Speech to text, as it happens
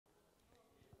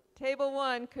Table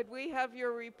 1, could we have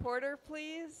your reporter,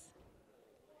 please?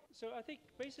 So I think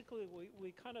basically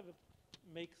we kind of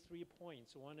make 3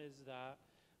 points. One is that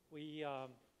we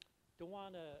don't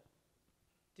want to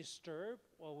disturb,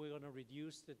 or we're going to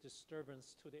reduce the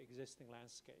disturbance to the existing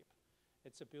landscape.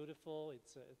 It's a beautiful,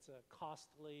 it's a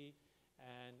costly,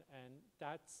 and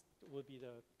that's would be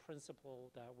the principle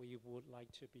that we would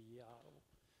like to be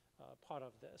part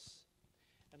of this.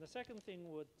 And the second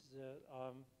thing would,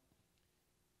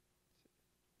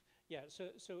 so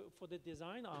for the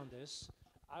design on this,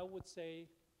 I would say,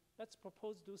 let's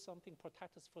propose do something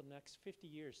protect us for the next 50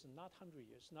 years, and not 100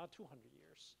 years, not 200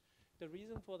 years. The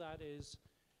reason for that is,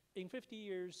 in 50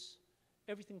 years,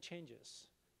 everything changes.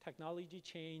 Technology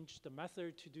changed, the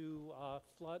method to do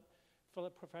flood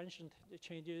prevention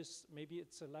changes. Maybe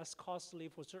it's less costly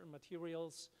for certain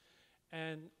materials,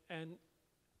 and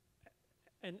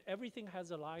everything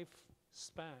has a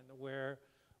lifespan where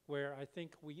I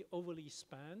think we overly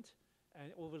spend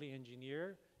and overly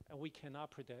engineer, and we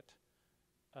cannot predict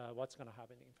what's going to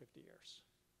happen in 50 years,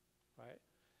 right?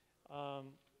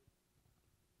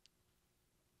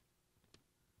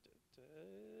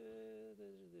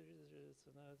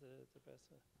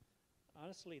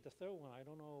 Honestly, the third one, I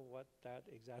don't know what that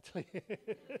exactly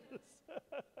is.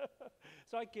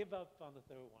 So I give up on the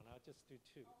third one. I'll just do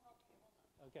 2.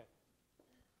 Okay.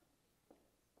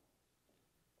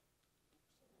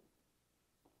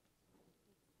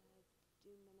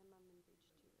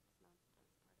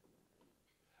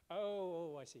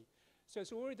 Oh, I see. So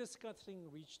we're discussing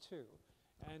Reach 2,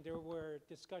 and there were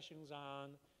discussions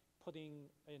on putting,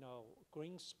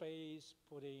 green space,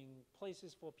 putting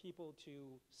places for people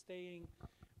to stay in.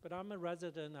 But I'm a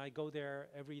resident. I go there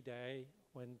every day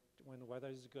when the weather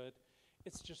is good.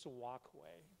 It's just a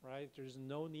walkway, right? There's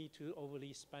no need to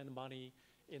overly spend money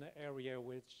in an area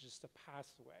with just a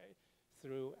pathway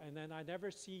through. And then I never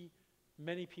see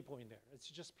many people in there. It's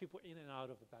just people in and out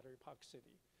of the Battery Park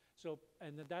City. So,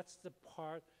 and that's the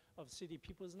part of city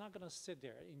people is not going to sit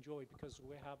there and enjoy, because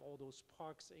we have all those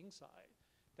parks inside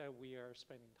that we are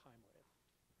spending time with,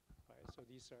 right? So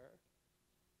these are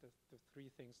the 3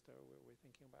 things that we're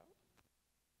thinking about.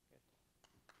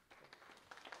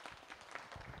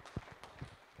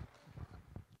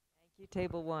 Thank you,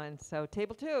 Table 1. So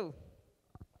Table 2.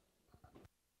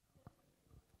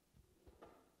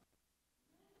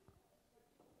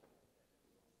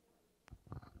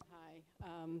 Hi,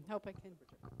 hope I can.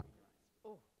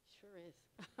 Oh, sure is.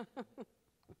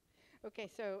 Okay,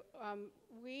 so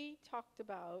we talked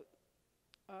about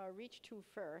Reach 2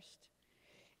 first,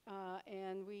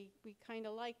 and we kind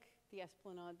of like the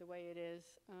Esplanade the way it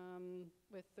is,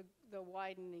 with the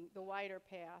wider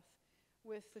path,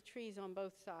 with the trees on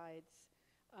both sides,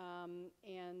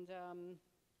 and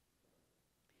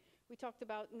we talked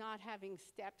about not having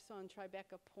steps on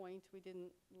Tribeca Point. We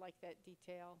didn't like that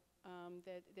detail.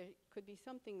 That there could be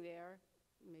something there,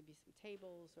 maybe some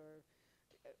tables or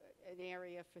an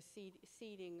area for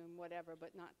seating and whatever,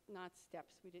 but not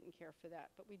steps. We didn't care for that.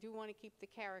 But we do want to keep the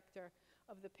character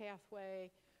of the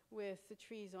pathway with the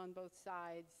trees on both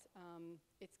sides.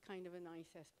 It's kind of a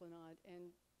nice esplanade.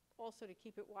 And also to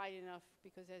keep it wide enough,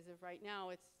 because as of right now,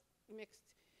 it's mixed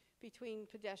between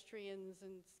pedestrians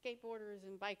and skateboarders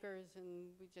and bikers,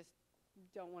 and we just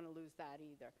don't want to lose that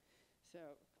either.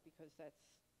 So, because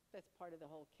that's part of the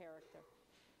whole character.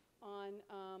 On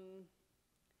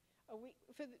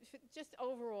just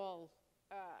overall,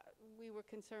 we were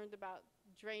concerned about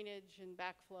drainage and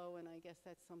backflow, and I guess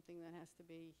that's something that has to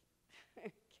be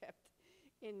kept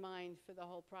in mind for the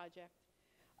whole project.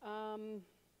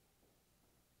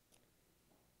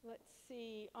 Let's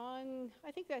see.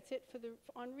 I think that's it for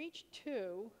on Reach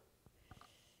 2.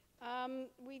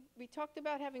 We talked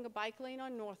about having a bike lane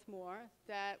on Northmore.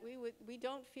 That we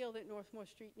don't feel that Northmore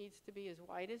Street needs to be as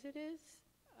wide as it is,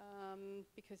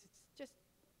 because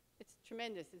it's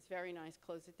tremendous. It's very nice.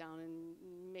 Close it down and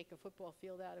make a football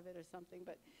field out of it or something.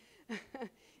 But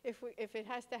if it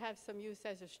has to have some use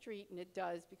as a street, and it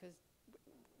does, because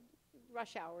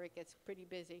rush hour it gets pretty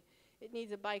busy. It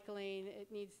needs a bike lane.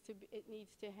 It needs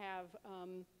to have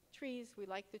trees. We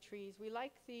like the trees. We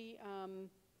like the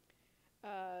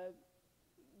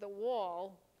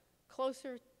wall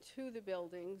closer to the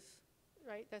buildings,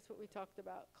 right? That's what we talked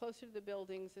about. Closer to the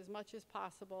buildings as much as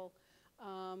possible.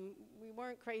 We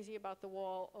weren't crazy about the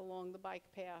wall along the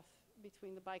bike path,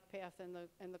 between the bike path and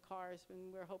the cars,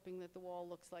 and we're hoping that the wall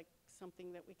looks like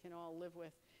something that we can all live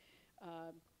with,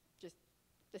 just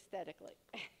aesthetically.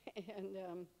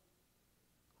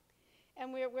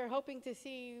 And we're hoping to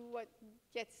see what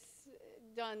gets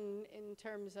done in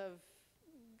terms of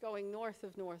going north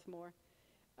of Northmore.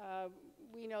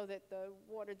 We know that the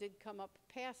water did come up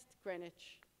past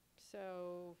Greenwich,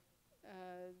 so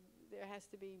there has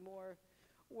to be more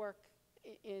work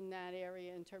in that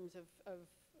area in terms of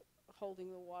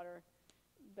holding the water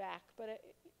back. But,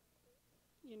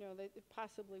 you know, that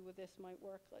possibly with this might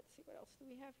work. Let's see, what else do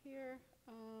we have here?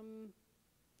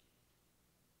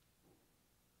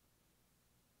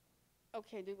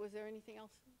 Okay, was there anything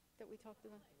else that we talked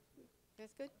about?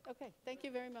 That's good? Okay, thank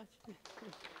you very much.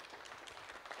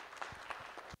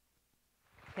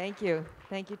 Thank you.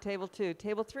 Thank you, Table 2.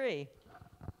 Table 3.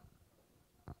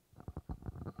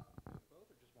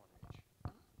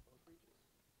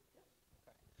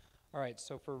 All right,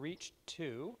 so for Reach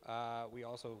 2, we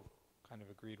also kind of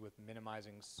agreed with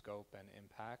minimizing scope and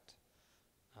impact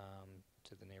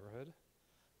to the neighborhood.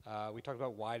 We talked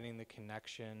about widening the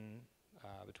connection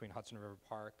between Hudson River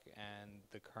Park and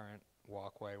the current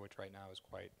walkway, which right now is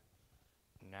quite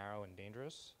narrow and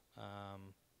dangerous.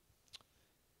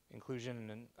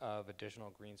 Inclusion of additional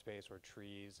green space or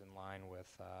trees in line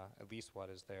with at least what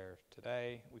is there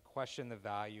today. We question the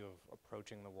value of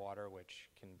approaching the water, which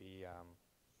can be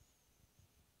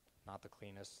not the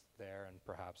cleanest there and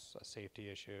perhaps a safety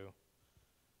issue.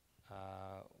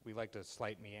 We liked a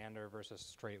slight meander versus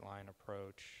straight line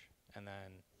approach, and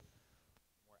then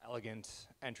more elegant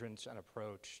entrance and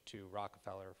approach to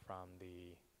Rockefeller from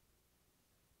the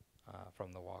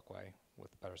walkway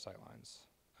with better sightlines.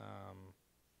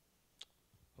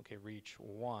 Okay, Reach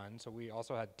 1. So we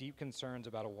also had deep concerns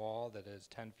about a wall that is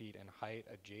 10 feet in height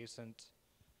adjacent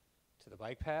to the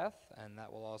bike path, and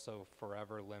that will also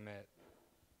forever limit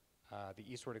the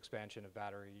eastward expansion of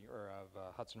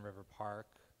Hudson River Park.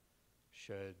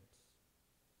 Should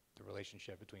the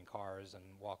relationship between cars and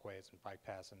walkways and bike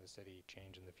paths in the city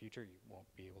change in the future, you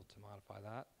won't be able to modify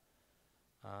that.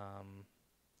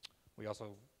 We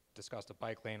also discussed a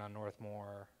bike lane on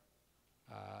Northmore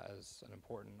as an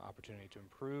important opportunity to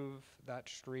improve that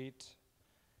street.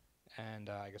 And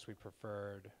I guess we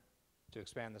preferred to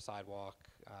expand the sidewalk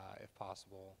if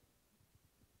possible,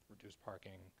 reduce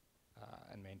parking,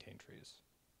 and maintain trees.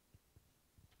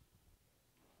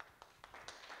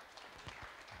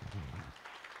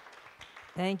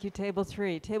 Thank you, Table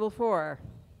 3. Table 4.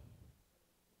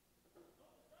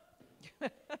 Do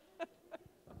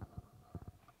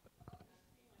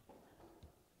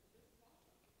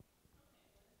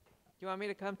you want me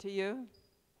to come to you?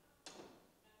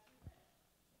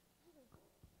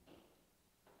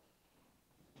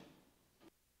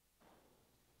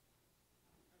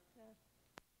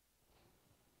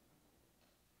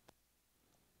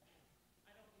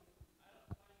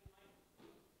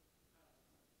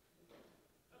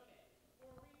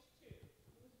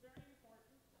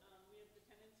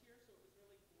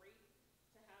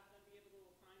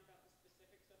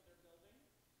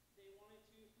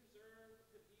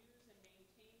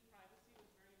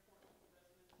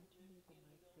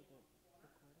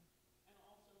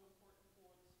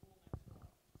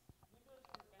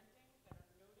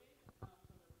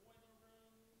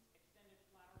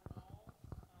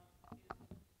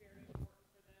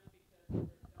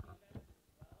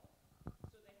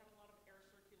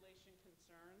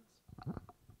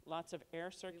 Lots of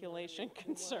air circulation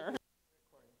concerns.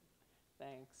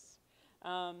 Thanks.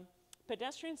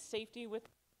 Pedestrian safety with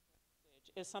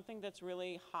is something that's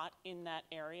really hot in that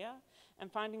area, and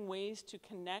finding ways to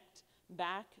connect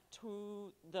back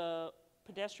to the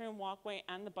pedestrian walkway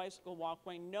and the bicycle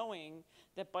walkway, knowing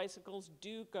that bicycles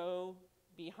do go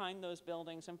behind those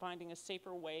buildings, and finding a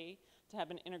safer way to have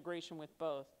an integration with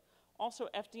both. Also,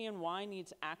 FDNY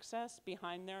needs access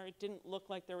behind there. It didn't look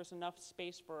like there was enough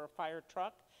space for a fire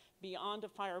truck. Beyond a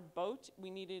fire boat,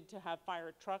 we needed to have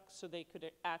fire trucks so they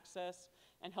could access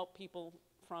and help people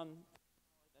from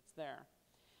that's there.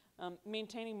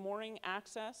 Maintaining mooring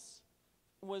access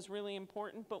was really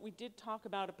important, but we did talk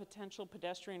about a potential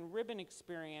pedestrian ribbon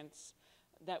experience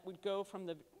that would go from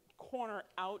the corner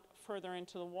out further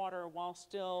into the water while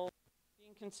still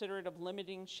being considerate of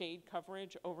limiting shade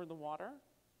coverage over the water.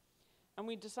 And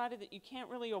we decided that you can't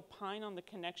really opine on the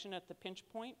connection at the pinch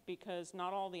point because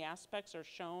not all the aspects are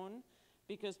shown,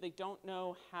 because they don't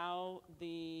know how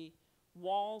the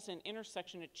walls and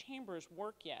intersection at Chambers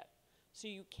work yet. So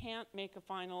you can't make a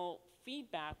final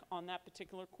feedback on that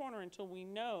particular corner until we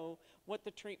know what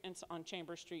the treatments on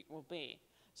Chambers Street will be.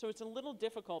 So it's a little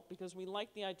difficult because we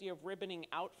like the idea of ribboning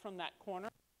out from that corner,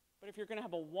 but if you're going to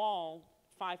have a wall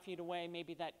 5 feet away,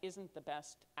 maybe that isn't the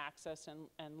best access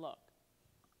and look.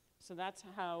 So that's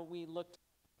how we looked.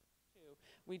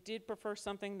 We did prefer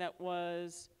something that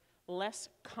was less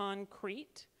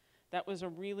concrete. That was a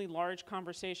really large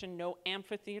conversation, no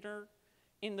amphitheater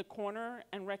in the corner,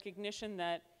 and recognition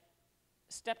that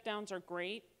step downs are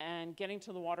great and getting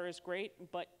to the water is great,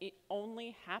 but it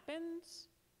only happens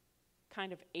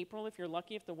kind of April if you're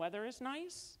lucky, if the weather is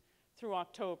nice, through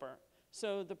October.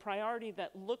 So the priority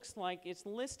that looks like it's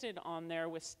listed on there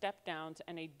with step downs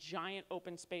and a giant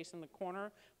open space in the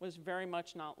corner was very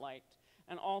much not liked.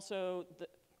 And also the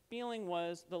feeling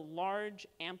was the large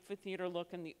amphitheater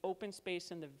look and the open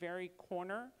space in the very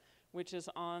corner, which is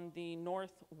on the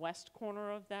northwest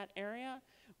corner of that area,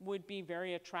 would be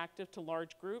very attractive to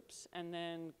large groups and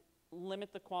then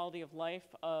limit the quality of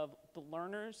life of the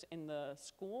learners in the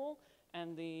school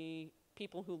and the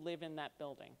people who live in that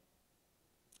building.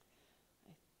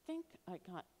 I think I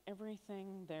got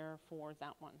everything there for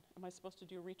that one. Am I supposed to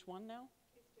do Reach 1 now?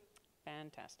 Please do.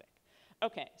 Fantastic.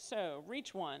 Okay, so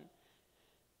Reach 1.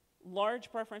 Large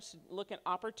preference to look at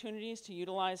opportunities to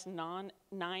utilize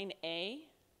non-9A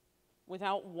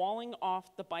without walling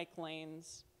off the bike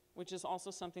lanes, which is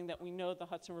also something that we know the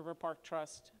Hudson River Park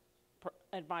Trust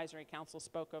Advisory Council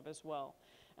spoke of as well.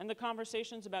 And the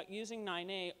conversations about using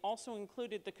 9A also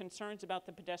included the concerns about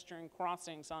the pedestrian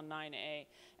crossings on 9A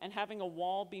and having a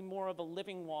wall be more of a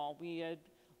living wall. We had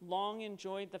long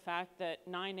enjoyed the fact that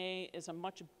 9A is a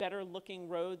much better looking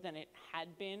road than it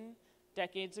had been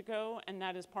decades ago, and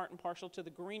that is part and parcel to the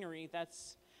greenery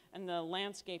and the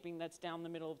landscaping that's down the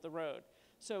middle of the road.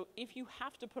 So if you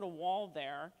have to put a wall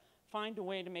there, find a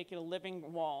way to make it a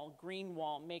living wall, green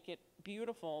wall, make it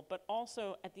beautiful, but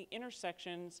also at the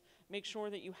intersections, make sure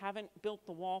that you haven't built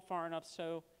the wall far enough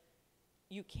so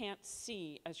you can't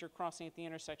see as you're crossing at the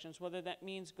intersections, whether that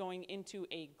means going into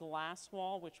a glass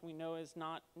wall, which we know is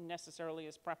not necessarily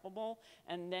as preferable,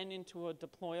 and then into a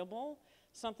deployable,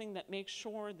 something that makes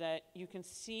sure that you can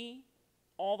see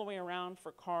all the way around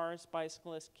for cars,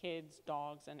 bicyclists, kids,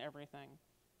 dogs, and everything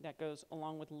that goes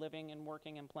along with living and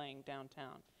working and playing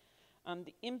downtown.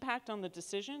 The impact on the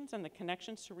decisions and the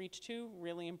connections to Reach 2,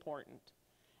 really important.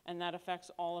 And that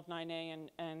affects all of 9A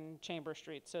and Chamber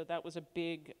Street, so that was a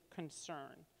big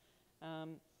concern.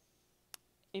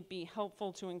 It'd be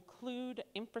helpful to include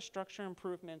infrastructure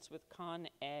improvements with Con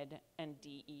Ed and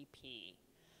DEP.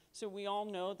 So we all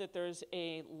know that there's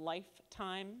a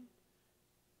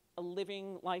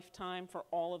living lifetime for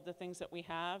all of the things that we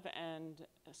have, and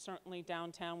certainly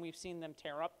downtown we've seen them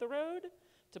tear up the road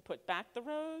to put back the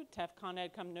road, to have Con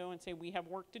Ed come know and say we have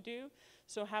work to do.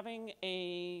 So having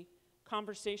a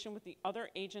conversation with the other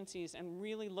agencies and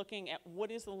really looking at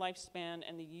what is the lifespan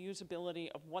and the usability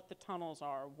of what the tunnels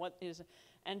are,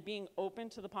 and being open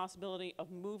to the possibility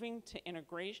of moving to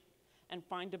integration and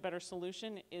find a better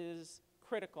solution is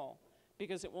critical,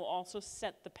 because it will also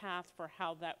set the path for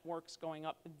how that works going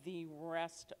up the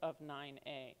rest of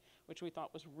 9A, which we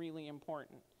thought was really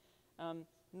important.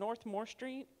 North Moore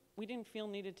Street, we didn't feel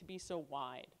needed to be so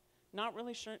wide. Not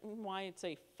really certain why it's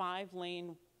a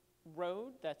 5-lane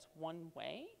road that's one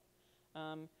way.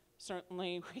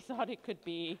 Certainly we thought it could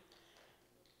be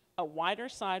a wider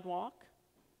sidewalk,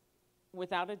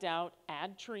 without a doubt,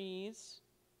 add trees,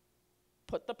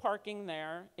 put the parking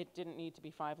there. It didn't need to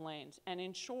be 5 lanes, and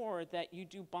ensure that you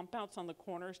do bump outs on the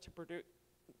corners to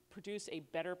produce a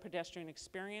better pedestrian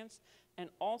experience, and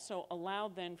also allow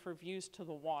then for views to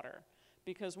the water.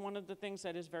 Because one of the things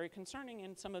that is very concerning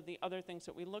in some of the other things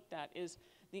that we looked at is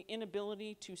the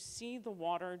inability to see the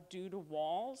water due to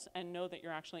walls and know that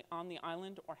you're actually on the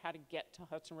island, or how to get to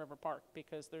Hudson River Park,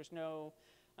 because there's no,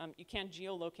 you can't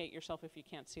geolocate yourself if you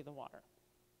can't see the water.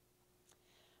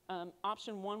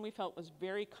 Option 1 we felt was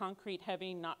very concrete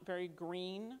heavy, not very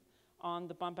green on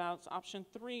the bump outs. Option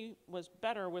 3 was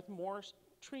better with more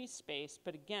tree space,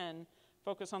 but again,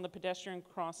 focus on the pedestrian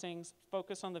crossings,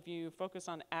 focus on the view, focus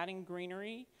on adding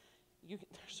greenery.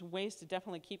 There's ways to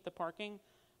definitely keep the parking,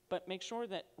 but make sure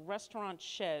that restaurant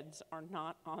sheds are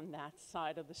not on that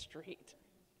side of the street.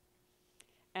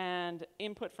 And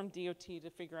input from DOT to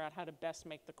figure out how to best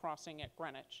make the crossing at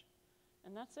Greenwich.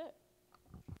 And that's it.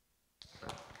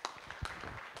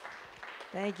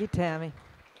 Thank you, Tammy.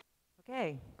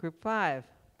 Okay, group 5.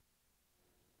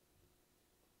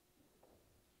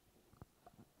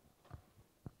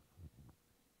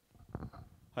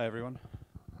 Hi, everyone.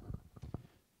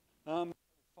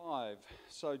 5.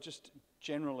 So just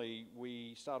generally,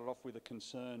 we started off with a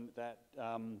concern that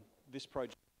this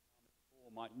project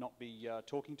might not be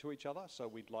talking to each other, so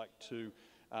we'd like to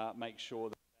make sure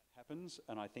that that happens.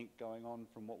 And I think going on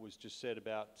from what was just said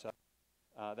about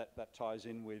that ties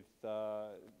in with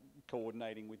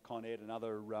coordinating with Con Ed and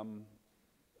other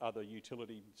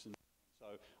utilities. And so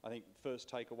I think first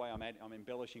takeaway, I'm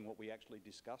embellishing what we actually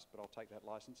discussed, but I'll take that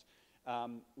license.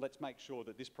 Let's make sure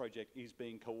that this project is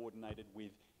being coordinated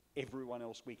with everyone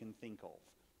else we can think of.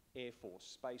 Air Force,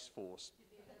 Space Force,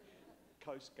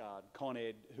 Coast Guard, Con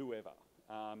Ed, whoever.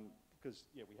 Because,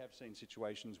 yeah, we have seen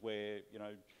situations where, you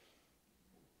know,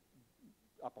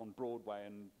 up on Broadway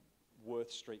and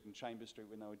Worth Street and Chambers Street,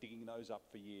 when they were digging those up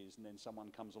for years, and then someone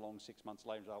comes along 6 months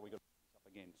later and says, oh, we've got to dig this up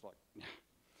again. It's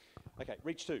like, okay,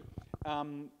 Reach 2.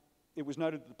 It was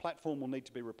noted that the platform will need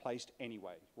to be replaced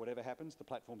anyway. Whatever happens, the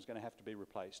platform's going to have to be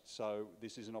replaced. So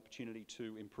this is an opportunity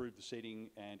to improve the seating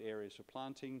and areas for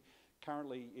planting.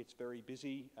 Currently, it's very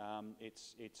busy.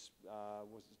 It's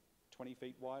 20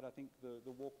 feet wide, I think,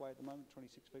 the walkway at the moment,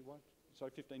 26 feet wide, so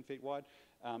 15 feet wide.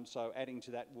 So adding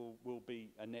to that will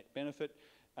be a net benefit.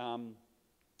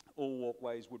 All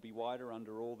walkways would be wider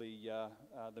under all the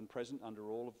than present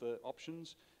under all of the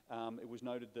options. It was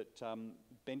noted that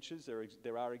benches,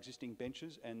 there are existing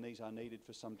benches, and these are needed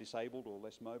for some disabled or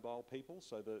less mobile people.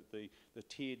 So the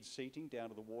tiered seating down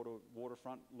to the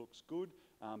waterfront looks good,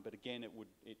 but again, it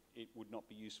would not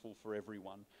be useful for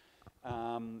everyone.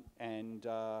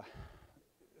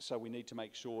 So we need to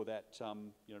make sure that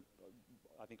you know,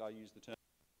 I think I used the term,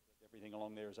 everything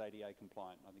along there is ADA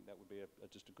compliant. I think that would be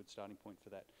just a good starting point for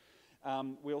that.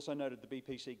 We also noted the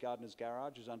BPC Gardener's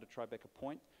Garage is under Tribeca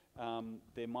Point.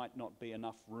 There might not be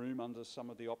enough room under some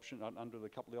of the under the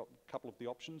couple of the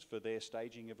options for their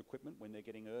staging of equipment when they're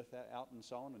getting earth out and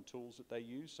so on, and tools that they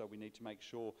use. So we need to make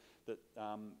sure that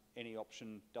any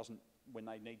option doesn't, when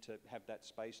they need to have that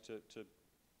space to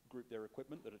group their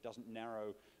equipment, that it doesn't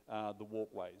narrow the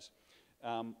walkways.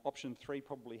 Option 3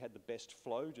 probably had the best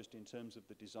flow just in terms of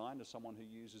the design. As someone who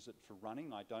uses it for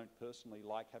running, I don't personally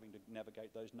like having to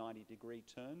navigate those 90-degree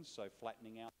turns, so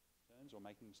flattening out turns or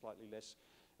making slightly less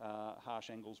harsh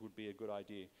angles would be a good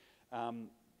idea.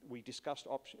 We discussed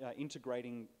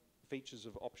integrating features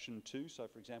of option 2. So,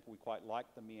 for example, we quite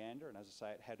liked the meander, and as I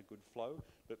say, it had a good flow,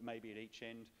 but maybe at each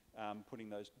end,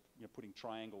 putting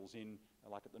triangles in,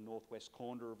 like at the northwest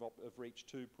corner of Reach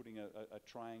 2, putting a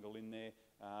triangle in there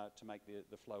to make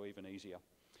the flow even easier.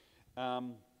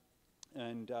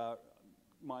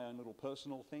 My own little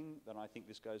personal thing, and I think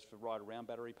this goes for right around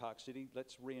Battery Park City,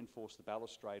 let's reinforce the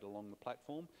balustrade along the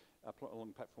platform, along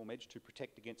the platform edge, to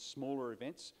protect against smaller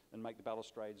events and make the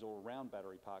balustrades all around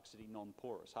Battery Park City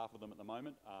non-porous. Half of them at the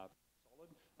moment are solid,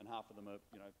 and half of them are,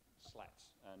 you know,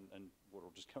 slats, and water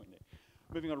will just go in there.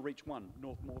 Moving on to Reach 1,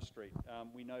 North Moore Street.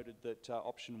 We noted that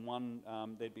option 1,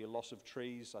 there'd be a loss of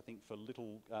trees, I think, for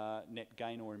little net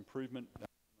gain or improvement from a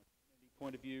community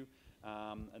point of view,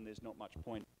 and there's not much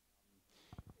point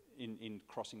in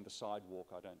crossing the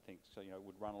sidewalk, I don't think. So, you know, it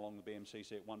would run along the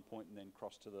BMCC at one point and then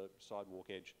cross to the sidewalk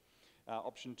edge.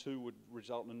 Option 2 would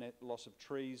result in a net loss of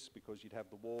trees because you'd have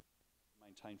the wall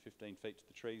maintain 15 feet to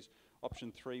the trees.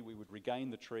 Option 3, we would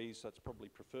regain the trees, so that's probably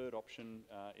preferred option.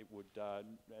 It would,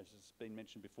 as has been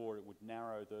mentioned before, it would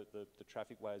narrow the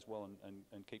traffic way as well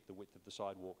and keep the width of the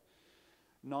sidewalk.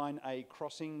 9A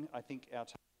crossing, I think our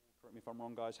table, correct me if I'm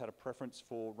wrong guys, had a preference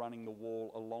for running the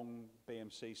wall along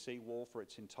BMCC wall for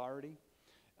its entirety,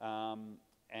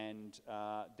 and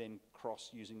then cross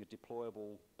using a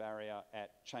deployable barrier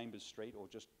at Chambers Street, or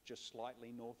just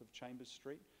slightly north of Chambers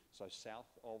Street, so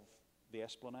south of the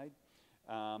Esplanade.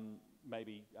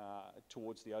 Maybe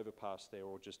towards the overpass there,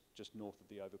 or just north of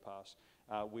the overpass.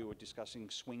 We were discussing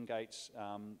swing gates,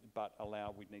 but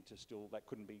we'd need to still,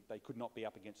 they could not be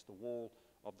up against the wall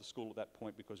of the school at that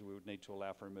point because we would need to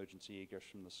allow for emergency egress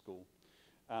from the school.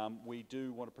 We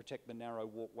do want to protect the narrow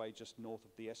walkway just north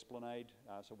of the Esplanade,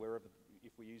 so wherever,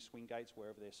 if we use swing gates,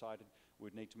 wherever they're sited,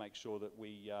 we'd need to make sure that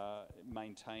we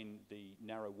maintain the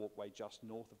narrow walkway just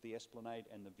north of the Esplanade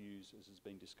and the views, as has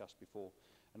been discussed before.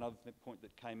 Another point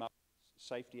that came up,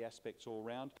 safety aspects all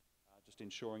around, just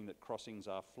ensuring that crossings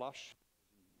are flush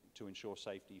to ensure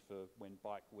safety for when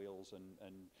bike wheels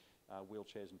and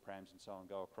wheelchairs and prams and so on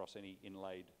go across any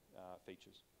inlaid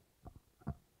features.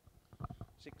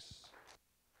 6.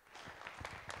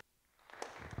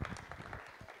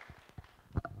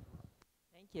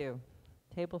 Thank you.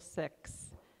 Table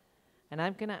 6. And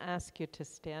I'm going to ask you to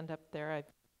stand up there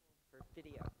for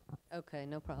video. Okay,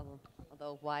 no problem.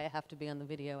 Although why I have to be on the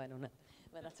video, I don't know.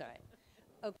 But that's all right.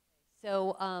 Okay,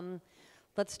 so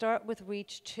let's start with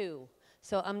Reach 2.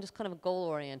 So I'm just kind of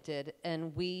goal-oriented,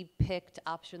 and we picked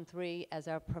option 3 as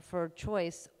our preferred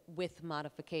choice with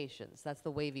modifications. That's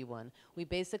the wavy one. We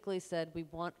basically said we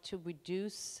want to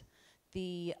reduce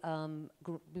the,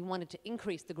 we wanted to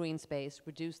increase the green space,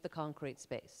 reduce the concrete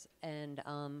space. And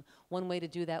one way to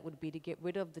do that would be to get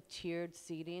rid of the tiered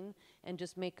seating and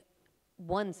just make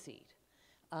one seat.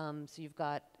 So you've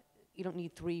got you don't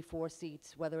need 3, 4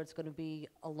 seats, whether it's going to be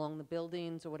along the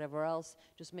buildings or whatever else,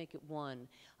 just make it one.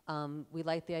 We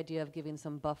like the idea of giving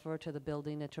some buffer to the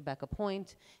building at Tribeca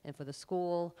Point and for the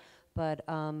school, but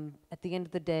at the end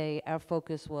of the day, our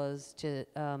focus was to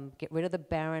get rid of the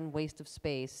barren waste of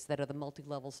space that are the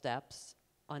multi-level steps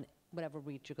on whatever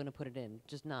reach you're going to put it in,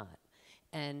 just not.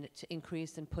 And to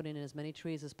increase and put in as many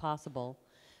trees as possible,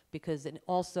 because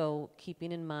also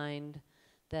keeping in mind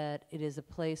that it is a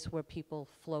place where people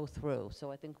flow through.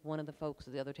 So I think one of the folks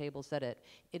at the other table said it.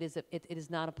 It is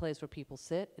not a place where people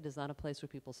sit. It is not a place where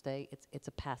people stay. It's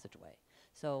a passageway.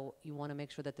 So you want to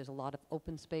make sure that there's a lot of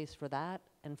open space for that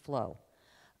and flow.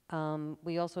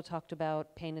 We also talked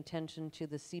about paying attention to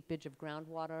the seepage of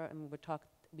groundwater, and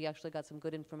we actually got some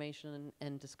good information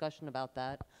and discussion about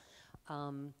that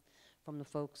from the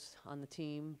folks on the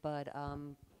team, but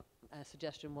a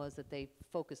suggestion was that they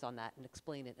focus on that and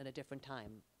explain it at a different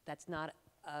time. That's not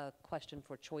a question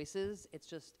for choices, it's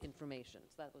just information,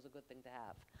 so that was a good thing to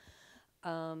have.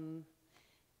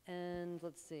 And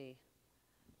let's see,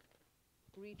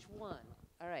 Reach 1.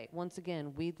 All right, once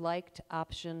again, we'd liked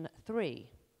option 3,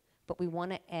 but we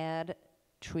want to add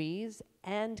trees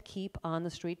and keep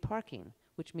on-the-street parking,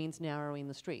 which means narrowing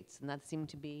the streets, and that seemed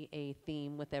to be a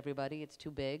theme with everybody. It's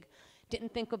too big.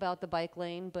 Didn't think about the bike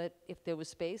lane, but if there was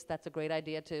space, that's a great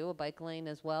idea too, a bike lane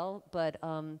as well. But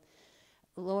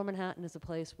Lower Manhattan is a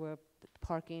place where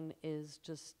parking is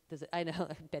just, I know,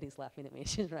 Betty's laughing at me,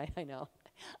 she's right, I know.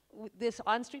 This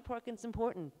on-street parking is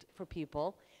important for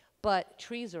people, but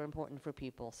trees are important for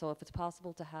people. So if it's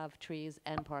possible to have trees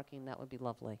and parking, that would be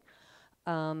lovely.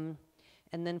 And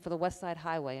then for the West Side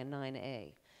Highway in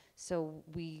 9A. So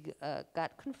we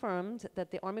got confirmed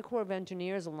that the Army Corps of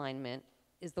Engineers alignment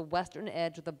is the western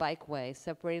edge of the bikeway,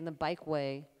 separating the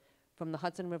bikeway from the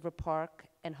Hudson River Park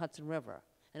and Hudson River.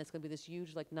 And it's going to be this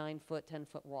huge, like 9-foot,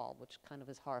 10-foot wall, which kind of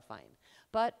is horrifying.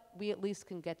 But we at least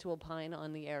can get to opine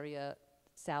on the area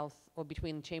south or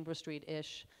between Chamber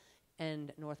Street-ish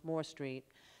and North Moore Street.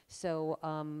 So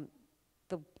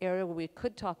the area where we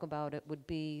could talk about it would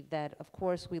be that, of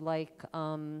course, we like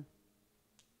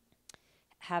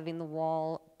having the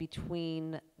wall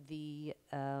between the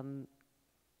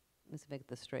let's make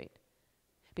this straight.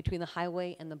 Between the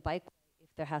highway and the bike, if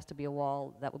there has to be a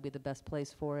wall, that would be the best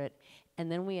place for it.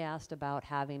 And then we asked about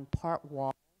having part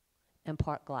wall and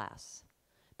part glass,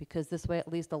 because this way at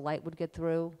least the light would get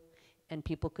through and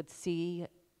people could see,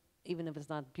 even if it's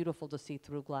not beautiful to see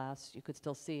through glass, you could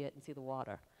still see it and see the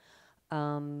water.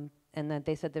 And then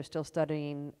they said they're still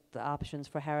studying the options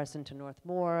for Harrison to North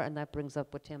Moore, and that brings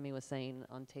up what Tammy was saying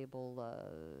on table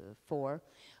 4,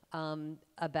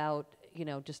 about, you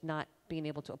know, just not being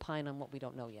able to opine on what we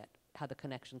don't know yet, how the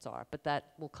connections are, but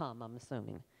that will come, I'm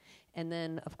assuming. And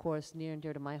then, of course, near and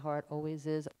dear to my heart always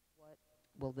is, what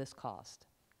will this cost?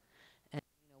 And,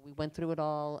 you know, we went through it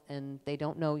all, and they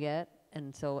don't know yet,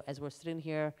 and so as we're sitting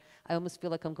here, I almost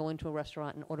feel like I'm going to a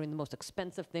restaurant and ordering the most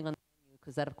expensive thing on the menu,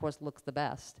 because that, of course, looks the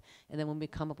best. And then when we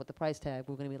come up with the price tag,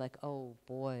 we're going to be like, oh,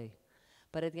 boy.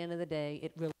 But at the end of the day,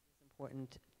 it really is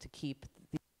important to keep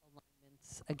the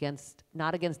alignments against,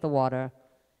 not against the water,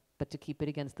 but to keep it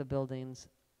against the buildings,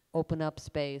 open up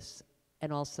space,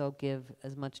 and also give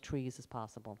as much trees as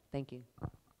possible. Thank you.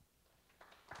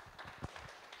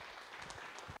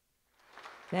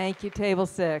 Thank you, Table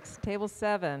 6. Table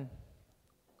 7.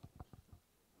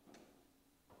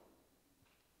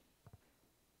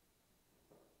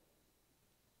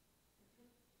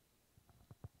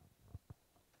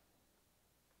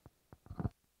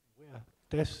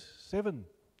 Dash 7.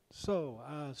 So,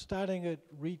 starting at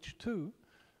Reach 2,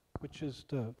 which is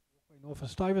the north of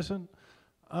Stuyvesant,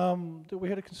 we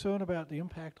had a concern about the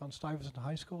impact on Stuyvesant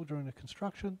High School during the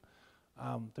construction.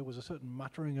 There was a certain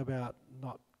muttering about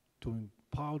not doing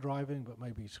pile driving, but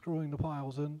maybe screwing the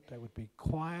piles in. They would be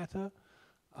quieter.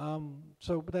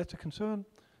 But that's a concern.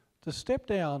 The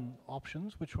step-down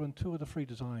options, which were in 2 of the 3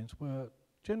 designs, were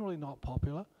generally not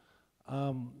popular.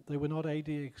 They were not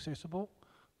ADA accessible.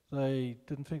 They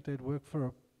didn't think they'd work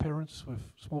for parents with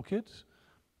small kids.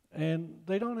 And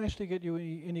they don't actually get you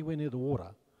anywhere near the water.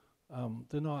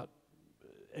 They're not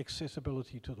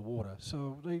accessibility to the water.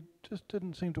 So they just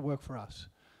didn't seem to work for us.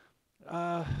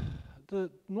 The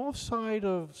north side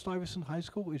of Stuyvesant High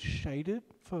School is shaded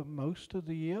for most of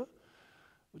the year.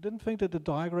 We didn't think that the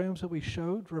diagrams that we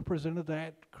showed represented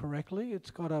that correctly.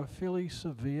 It's got a fairly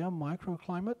severe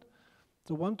microclimate.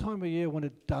 The one time a year when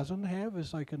it doesn't have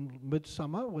is like in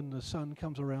midsummer when the sun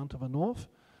comes around to the north.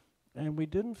 And we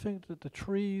didn't think that the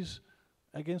trees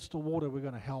against the water were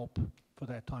going to help for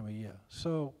that time of year.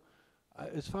 So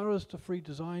as far as the 3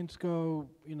 designs go,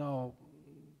 you know,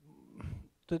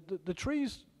 the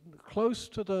trees close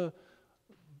to the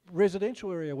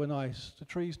residential area were nice. The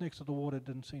trees next to the water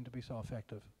didn't seem to be so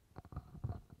effective.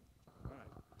 Right.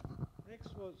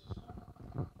 Next was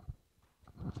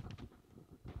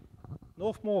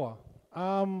Northmore.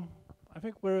 I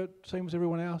think we're same as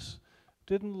everyone else.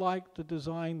 Didn't like the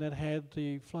design that had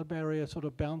the flood barrier sort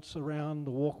of bounce around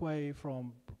the walkway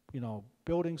from,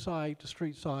 building side to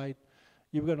street side.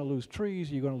 You're going to lose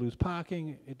trees, you're going to lose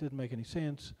parking. It didn't make any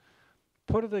sense.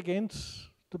 Put it against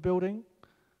the building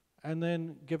and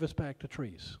then give us back the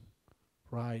trees,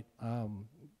 right?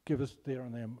 Give us there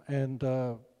and them. And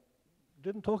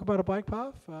didn't talk about a bike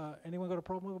path. Anyone got a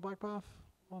problem with a bike path?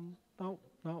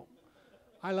 No.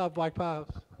 I love bike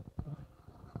paths.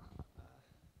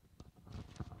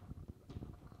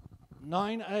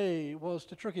 9A was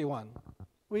the tricky one.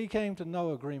 We came to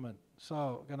no agreement,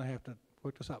 so we're going to have to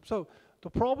work this up. So the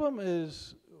problem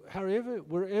is,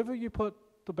 wherever you put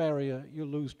the barrier, you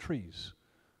lose trees,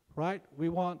 right? We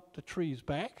want the trees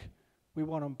back. We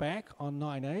want them back on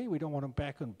 9A. We don't want them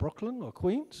back in Brooklyn or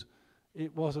Queens.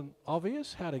 It wasn't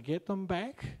obvious how to get them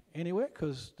back anywhere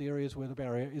because the areas where the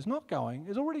barrier is not going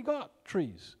has already got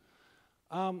trees.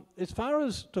 As far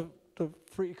as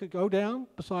it could go down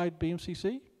beside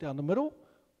BMCC, down the middle,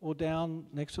 or down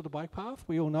next to the bike path,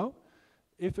 we all know.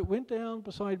 If it went down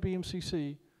beside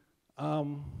BMCC,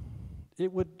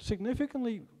 it would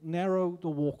significantly narrow the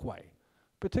walkway,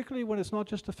 particularly when it's not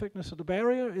just the thickness of the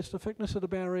barrier, it's the thickness of the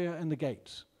barrier and the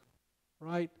gates,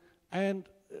 right? And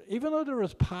even though there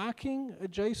is parking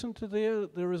adjacent to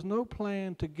there is no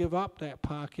plan to give up that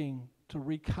parking to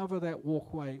recover that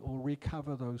walkway or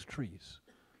recover those trees.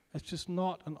 It's just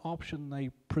not an option they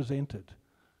presented.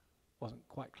 Wasn't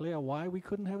quite clear why we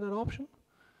couldn't have that option.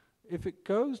 If it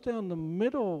goes down the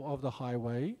middle of the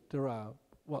highway, there are,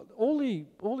 all the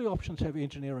options have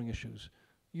engineering issues.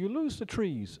 You lose the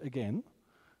trees again.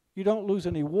 You don't lose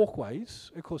any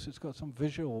walkways. Of course, it's got some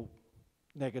visual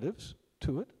negatives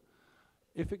to it.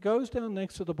 If it goes down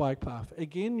next to the bike path,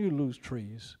 again you lose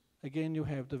trees. Again, you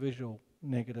have the visual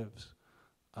negatives.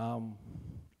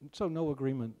 So no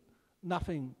agreement.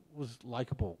 Nothing was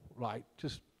likable, right?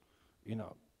 Just,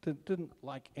 didn't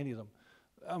like any of them.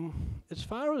 As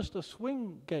far as the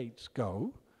swing gates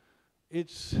go,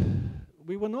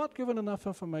 we were not given enough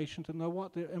information to know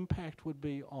what the impact would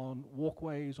be on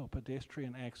walkways or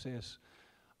pedestrian access.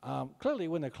 Clearly,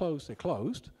 when they're closed, they're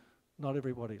closed. Not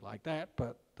everybody like that,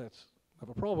 but that's not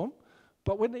a problem.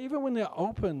 But even when they're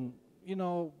open,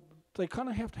 they kind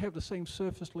of have to have the same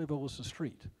surface level as the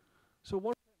street. So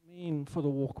what does that mean for the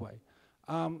walkway?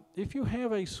 If you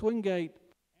have a swing gate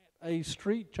at a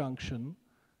street junction,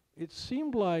 it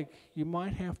seemed like you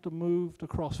might have to move the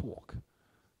crosswalk.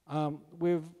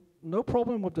 We've no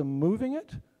problem with them moving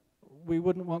it. We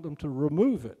wouldn't want them to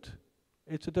remove it.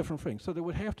 It's a different thing. So there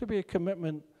would have to be a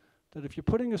commitment that if you're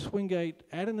putting a swing gate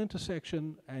at an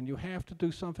intersection and you have to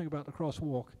do something about the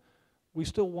crosswalk, we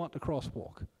still want the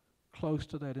crosswalk close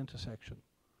to that intersection.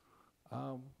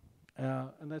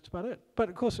 And that's about it. But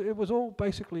of course, it was all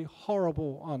basically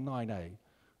horrible on 9A.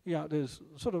 Yeah, there's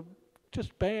sort of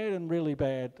just bad and really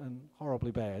bad and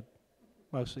horribly bad,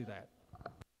 mostly that.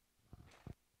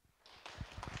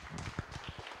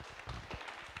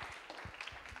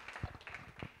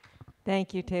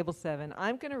 Thank you, Table 7.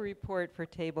 I'm going to report for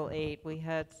Table 8. We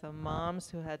had some moms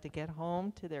who had to get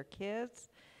home to their kids.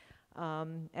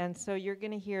 And so you're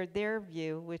going to hear their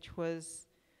view, which was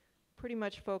pretty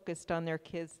much focused on their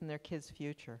kids and their kids'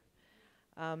 future.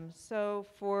 So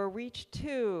for Reach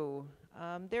 2,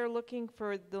 they're looking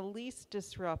for the least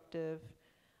disruptive,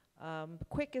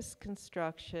 quickest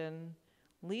construction,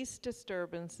 least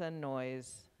disturbance and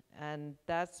noise, and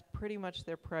that's pretty much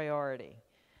their priority.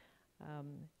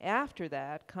 After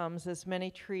that comes as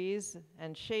many trees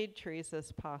and shade trees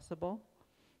as possible.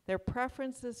 Their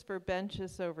preference is for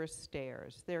benches over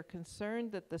stairs. They're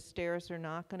concerned that the stairs are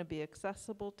not going to be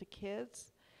accessible to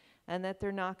kids and that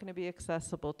they're not going to be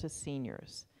accessible to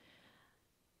seniors.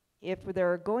 If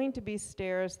there are going to be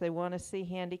stairs, they want to see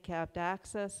handicapped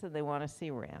access and they want to see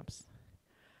ramps.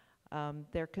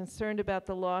 They're concerned about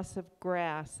the loss of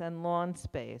grass and lawn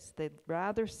space. They'd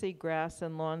rather see grass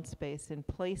and lawn space in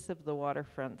place of the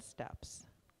waterfront steps.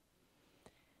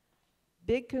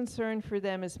 Big concern for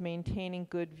them is maintaining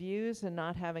good views and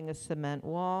not having a cement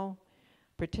wall.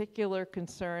 Particular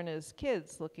concern is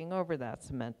kids looking over that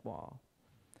cement wall.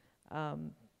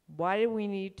 Why do we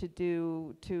need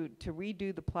to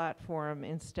redo the platform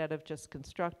instead of just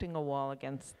constructing a wall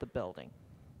against the building?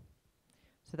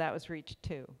 So that was Reach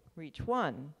 2. Reach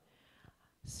 1,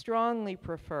 strongly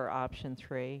prefer option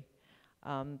 3.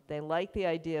 They like the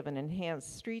idea of an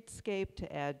enhanced streetscape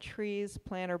to add trees,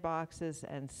 planter boxes,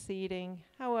 and seating.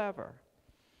 However,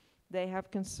 they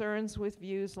have concerns with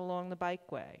views along the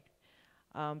bikeway,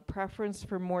 preference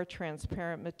for more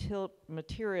transparent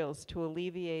materials to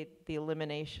alleviate the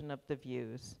elimination of the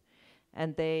views.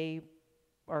 And they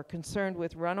are concerned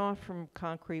with runoff from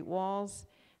concrete walls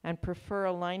and prefer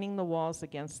aligning the walls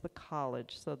against the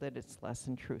college so that it's less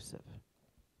intrusive.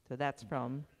 So that's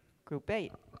from Group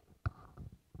 8.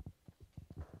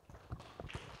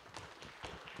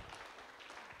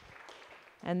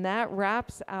 And that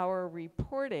wraps our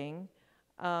reporting.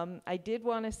 I did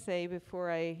want to say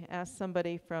before I ask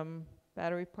somebody from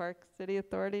Battery Park City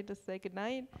Authority to say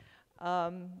goodnight,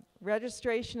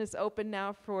 registration is open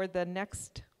now for the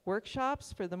next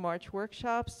workshops, for the March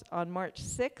workshops. On March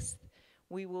 6th,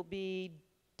 we will be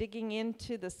digging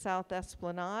into the South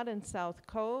Esplanade and South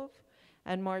Cove,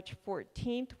 and March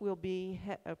 14th, we'll be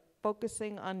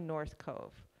focusing on North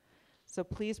Cove. So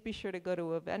please be sure to go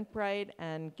to Eventbrite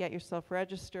and get yourself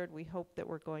registered. We hope that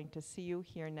we're going to see you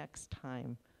here next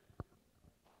time.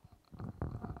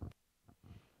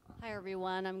 Hi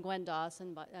everyone, I'm Gwen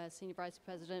Dawson, Senior Vice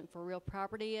President for Real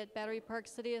Property at Battery Park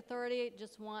City Authority.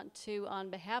 Just want to, on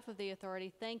behalf of the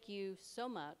authority, thank you so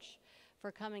much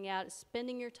for coming out,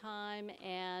 spending your time,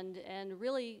 and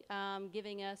really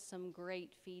giving us some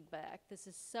great feedback. This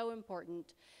is so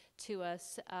important to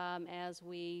us as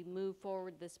we move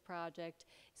forward this project.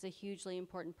 It's a hugely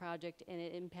important project, and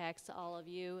it impacts all of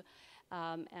you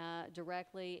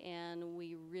directly, and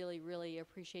we really, really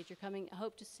appreciate your coming. I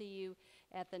hope to see you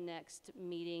at the next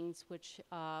meetings, which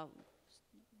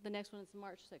the next one is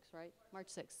March 6th, right? March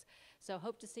 6th. So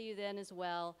hope to see you then as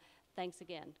well. Thanks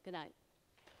again. Good night.